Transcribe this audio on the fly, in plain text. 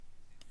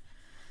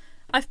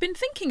I've been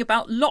thinking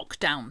about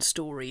lockdown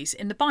stories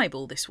in the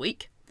Bible this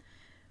week.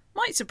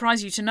 Might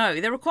surprise you to know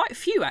there are quite a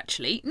few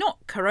actually,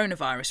 not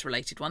coronavirus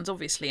related ones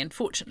obviously, and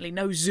fortunately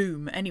no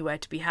Zoom anywhere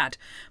to be had,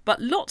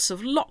 but lots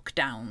of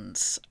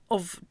lockdowns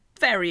of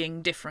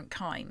varying different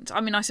kinds. I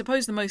mean, I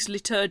suppose the most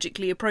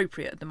liturgically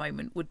appropriate at the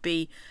moment would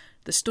be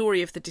the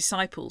story of the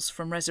disciples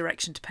from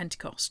resurrection to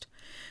Pentecost.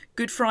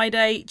 Good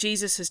Friday,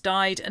 Jesus has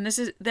died, and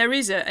there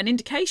is an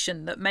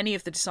indication that many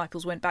of the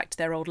disciples went back to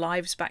their old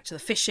lives, back to the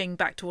fishing,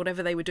 back to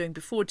whatever they were doing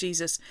before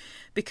Jesus,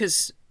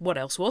 because what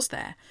else was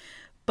there?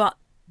 But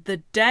the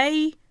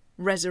day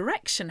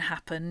resurrection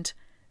happened,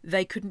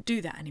 they couldn't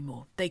do that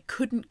anymore. They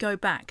couldn't go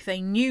back.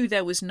 They knew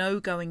there was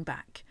no going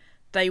back.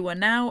 They were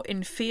now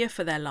in fear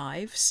for their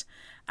lives,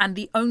 and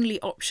the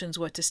only options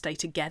were to stay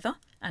together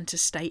and to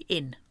stay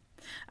in.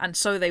 And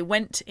so they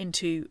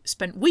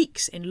spent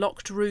weeks in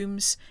locked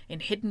rooms, in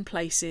hidden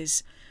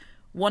places,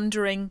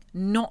 wondering,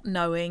 not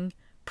knowing,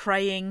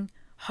 praying,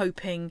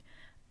 hoping,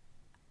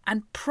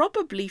 and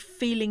probably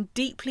feeling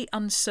deeply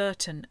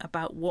uncertain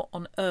about what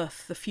on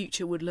earth the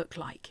future would look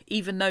like.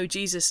 Even though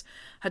Jesus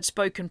had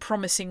spoken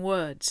promising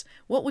words,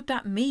 what would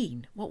that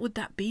mean? What would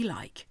that be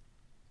like?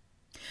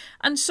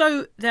 And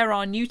so there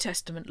are New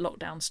Testament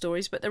lockdown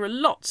stories, but there are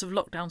lots of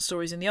lockdown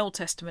stories in the Old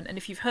Testament. And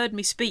if you've heard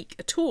me speak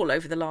at all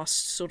over the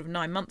last sort of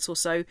 9 months or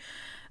so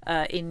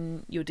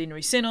in your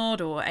Ordinary Synod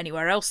or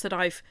anywhere else that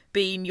I've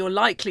been, you're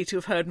likely to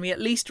have heard me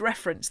at least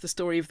reference the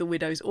story of the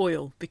widow's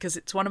oil, because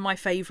it's one of my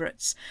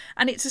favourites.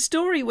 And it's a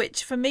story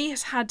which for me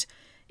has had,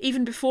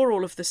 even before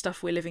all of the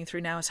stuff we're living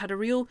through now, has had a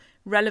real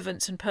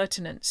relevance and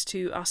pertinence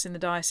to us in the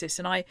diocese.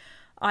 And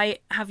I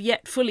have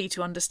yet fully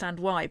to understand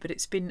why, but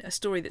it's been a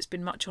story that's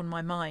been much on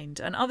my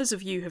mind. And others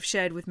of you have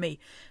shared with me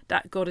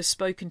that God has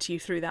spoken to you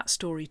through that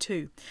story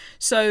too.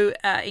 So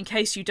in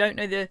case you don't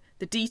know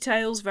the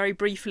details, very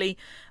briefly,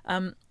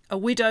 a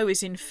widow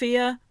is in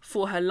fear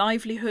for her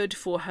livelihood,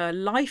 for her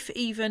life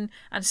even,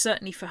 and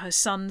certainly for her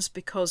sons,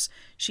 because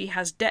she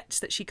has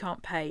debts that she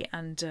can't pay,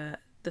 and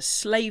the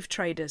slave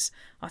traders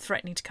are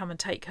threatening to come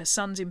and take her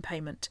sons in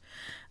payment.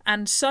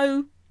 And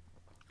so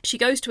she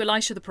goes to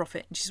Elisha the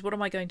prophet and she says, "What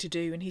am I going to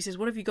do?" And he says,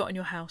 "What have you got in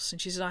your house?" And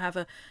she says, "I have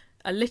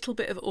a little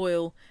bit of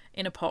oil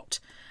in a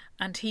pot."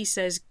 And he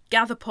says,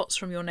 "Gather pots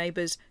from your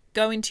neighbours,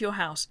 go into your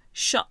house,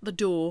 shut the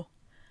door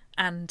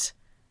and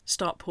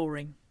start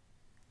pouring."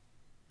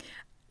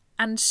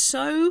 And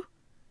so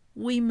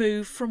we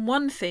move from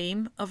one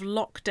theme of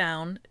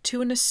lockdown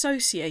to an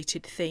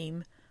associated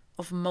theme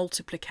of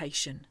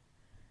multiplication.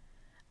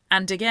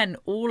 And again,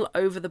 all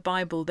over the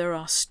Bible there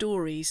are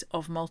stories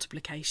of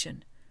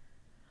multiplication,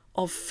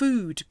 of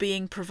food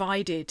being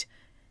provided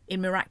in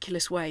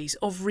miraculous ways,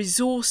 of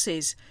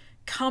resources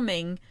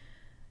coming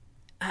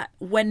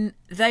when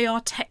they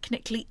are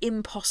technically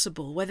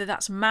impossible, whether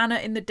that's manna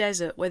in the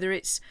desert, whether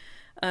it's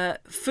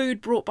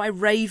food brought by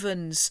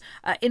ravens.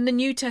 In the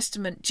New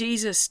Testament,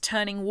 Jesus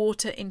turning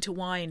water into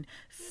wine,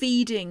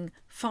 feeding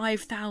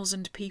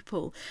 5,000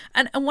 people.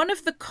 And one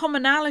of the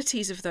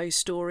commonalities of those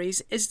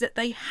stories is that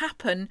they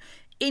happen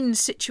in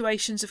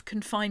situations of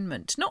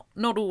confinement,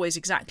 not always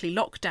exactly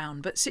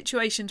lockdown, but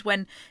situations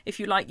when, if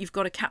you like, you've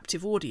got a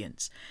captive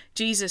audience.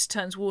 Jesus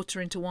turns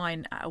water into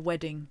wine at a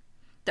wedding.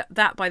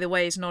 That, by the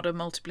way, is not a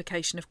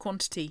multiplication of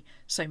quantity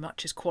so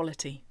much as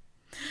quality.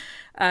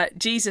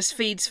 Jesus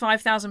feeds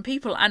 5,000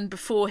 people, and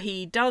before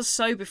he does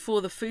so,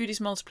 before the food is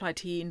multiplied,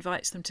 he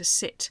invites them to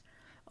sit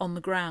on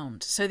the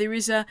ground. So there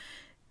is a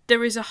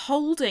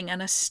holding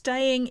and a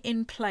staying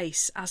in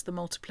place as the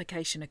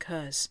multiplication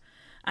occurs.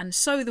 And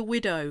so the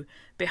widow,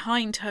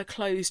 behind her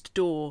closed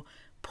door,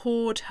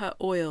 poured her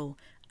oil,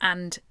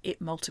 and it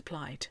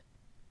multiplied.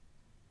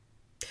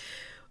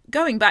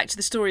 Going back to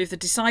the story of the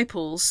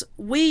disciples,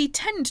 we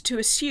tend to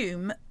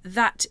assume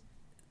that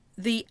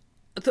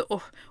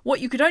what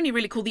you could only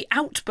really call the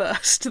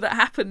outburst that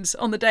happens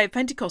on the day of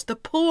Pentecost, the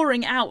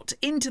pouring out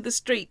into the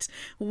streets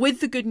with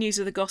the good news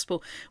of the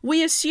gospel,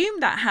 we assume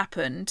that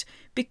happened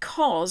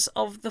because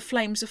of the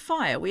flames of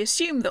fire. We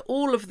assume that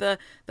all of the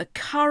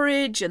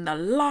courage and the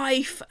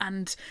life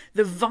and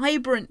the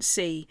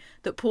vibrancy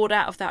that poured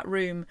out of that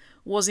room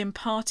was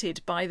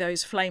imparted by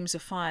those flames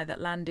of fire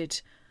that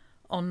landed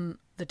on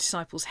the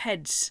disciples'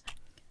 heads.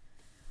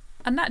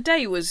 And that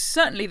day was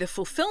certainly the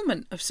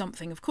fulfilment of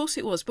something, of course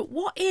it was. But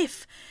what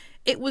if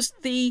it was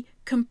the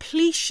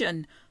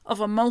completion of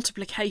a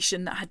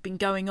multiplication that had been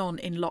going on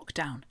in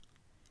lockdown?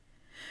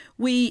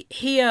 We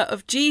hear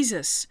of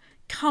Jesus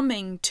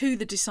coming to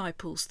the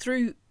disciples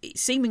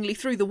seemingly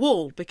through the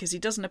wall, because he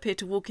doesn't appear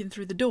to walk in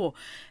through the door,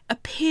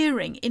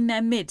 appearing in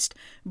their midst,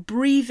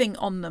 breathing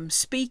on them,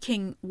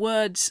 speaking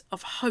words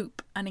of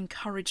hope and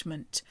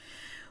encouragement.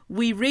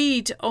 We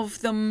read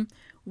of them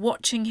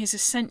watching his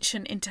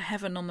ascension into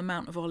heaven on the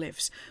Mount of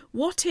Olives.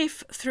 What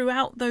if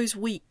throughout those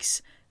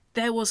weeks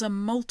there was a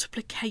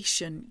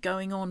multiplication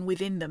going on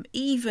within them,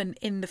 even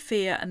in the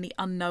fear and the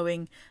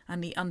unknowing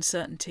and the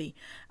uncertainty?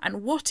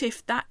 And what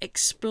if that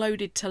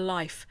exploded to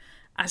life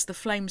as the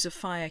flames of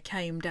fire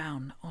came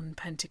down on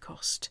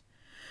Pentecost?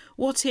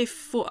 What if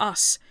for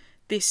us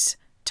this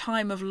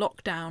time of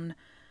lockdown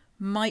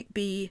might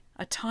be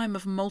a time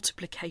of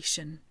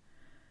multiplication,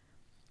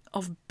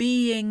 of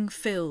being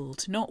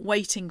filled, not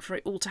waiting for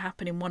it all to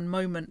happen in one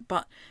moment,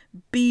 but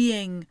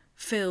being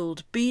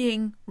filled,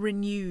 being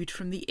renewed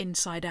from the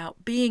inside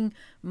out, being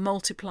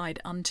multiplied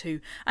unto.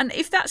 And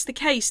if that's the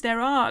case, there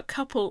are a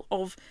couple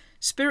of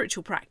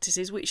spiritual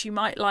practices which you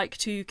might like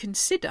to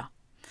consider.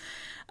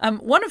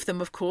 One of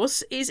them, of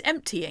course, is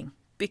emptying,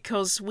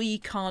 because we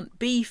can't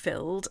be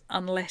filled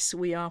unless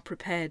we are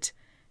prepared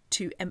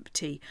to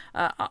empty.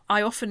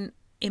 I often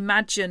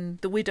imagine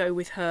the widow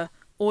with her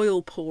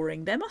oil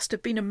pouring. There must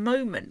have been a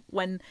moment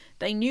when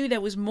they knew there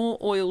was more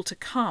oil to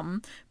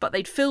come, but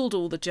they'd filled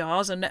all the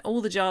jars, and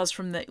all the jars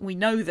we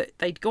know that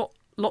they'd got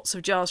lots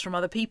of jars from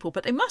other people,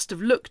 but they must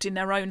have looked in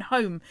their own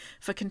home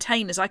for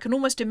containers. I can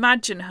almost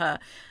imagine her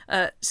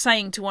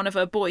saying to one of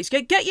her boys,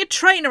 get your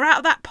trainer out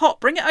of that pot,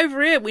 bring it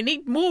over here, we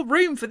need more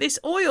room for this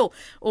oil,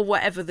 or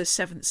whatever the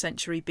 7th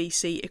century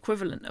BC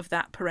equivalent of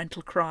that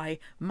parental cry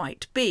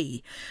might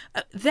be.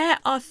 There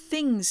are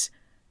things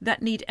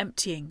that need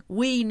emptying.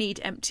 We need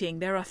emptying.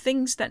 There are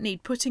things that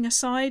need putting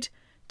aside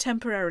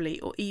temporarily,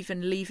 or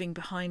even leaving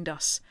behind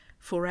us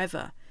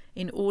forever,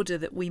 in order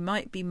that we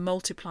might be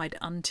multiplied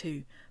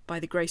unto by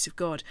the grace of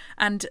God.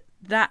 And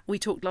that we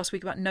talked last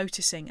week about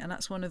noticing, and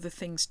that's one of the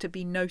things to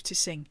be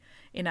noticing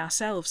in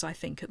ourselves, I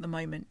think, at the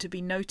moment, to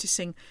be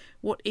noticing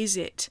what is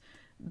it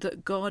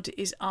that God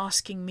is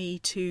asking me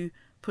to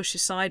push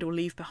aside or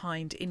leave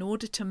behind in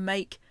order to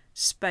make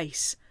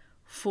space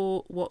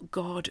for what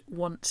God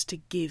wants to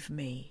give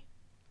me.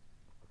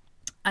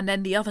 And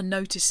then the other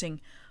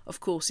noticing,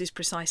 of course, is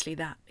precisely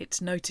that. It's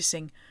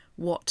noticing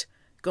what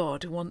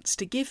God wants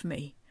to give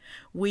me.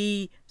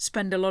 We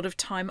spend a lot of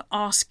time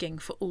asking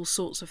for all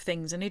sorts of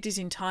things, and it is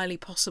entirely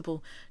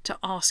possible to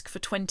ask for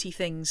 20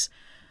 things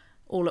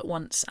all at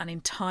once and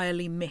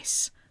entirely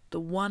miss the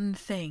one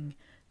thing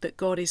that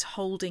God is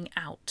holding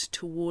out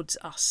towards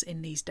us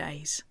in these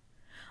days.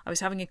 I was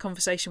having a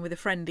conversation with a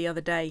friend the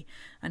other day,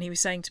 and he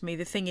was saying to me,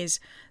 the thing is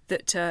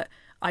that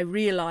I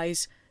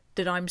realise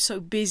that I'm so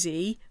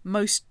busy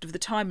most of the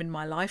time in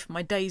my life.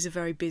 My days are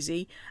very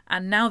busy,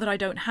 and now that I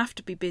don't have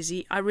to be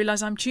busy, I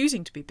realise I'm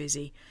choosing to be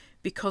busy,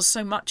 because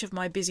so much of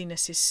my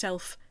busyness is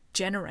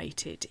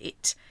self-generated.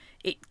 It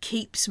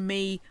keeps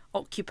me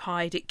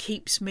occupied, it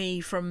keeps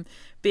me from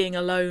being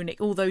alone,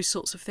 all those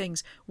sorts of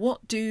things.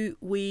 What do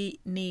we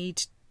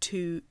need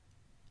to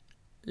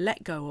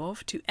let go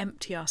of, to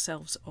empty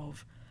ourselves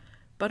of?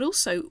 But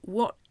also,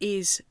 what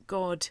is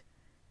God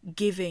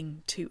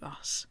giving to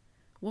us?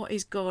 What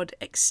is God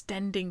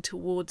extending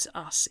towards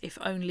us if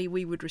only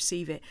we would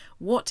receive it?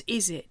 What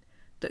is it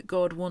that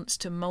God wants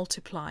to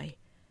multiply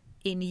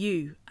in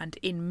you and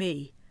in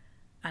me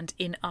and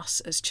in us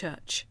as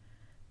church?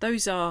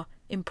 Those are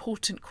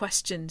important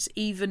questions,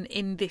 even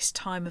in this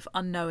time of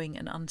unknowing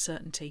and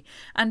uncertainty.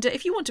 And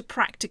if you want a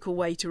practical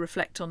way to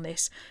reflect on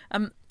this,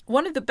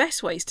 one of the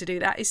best ways to do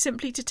that is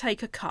simply to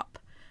take a cup,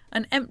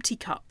 an empty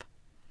cup,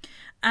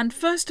 and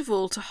first of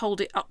all to hold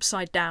it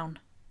upside down,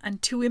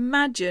 and to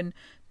imagine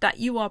that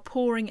you are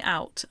pouring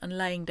out and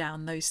laying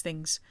down those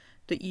things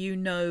that you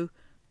know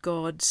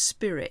God's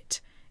Spirit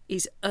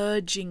is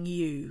urging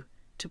you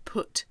to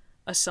put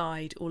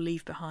aside or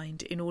leave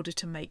behind in order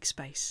to make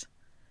space.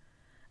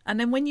 And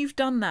then when you've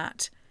done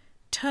that,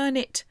 turn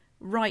it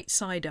right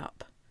side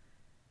up.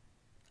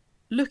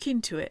 Look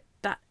into it,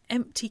 that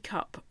empty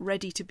cup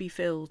ready to be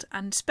filled,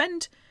 and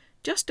spend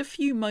just a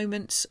few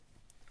moments,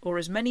 or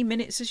as many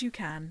minutes as you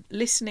can,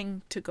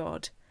 listening to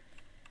God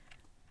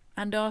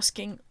and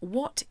asking,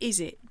 what is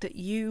it that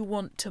you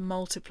want to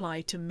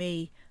multiply to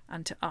me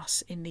and to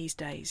us in these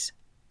days?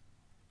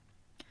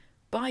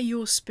 By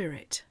your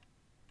Spirit,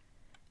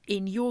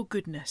 in your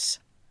goodness,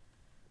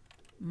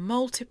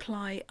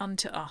 multiply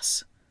unto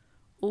us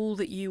all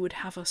that you would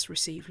have us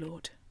receive,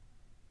 Lord.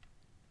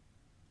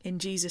 In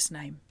Jesus'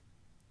 name,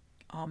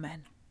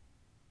 amen.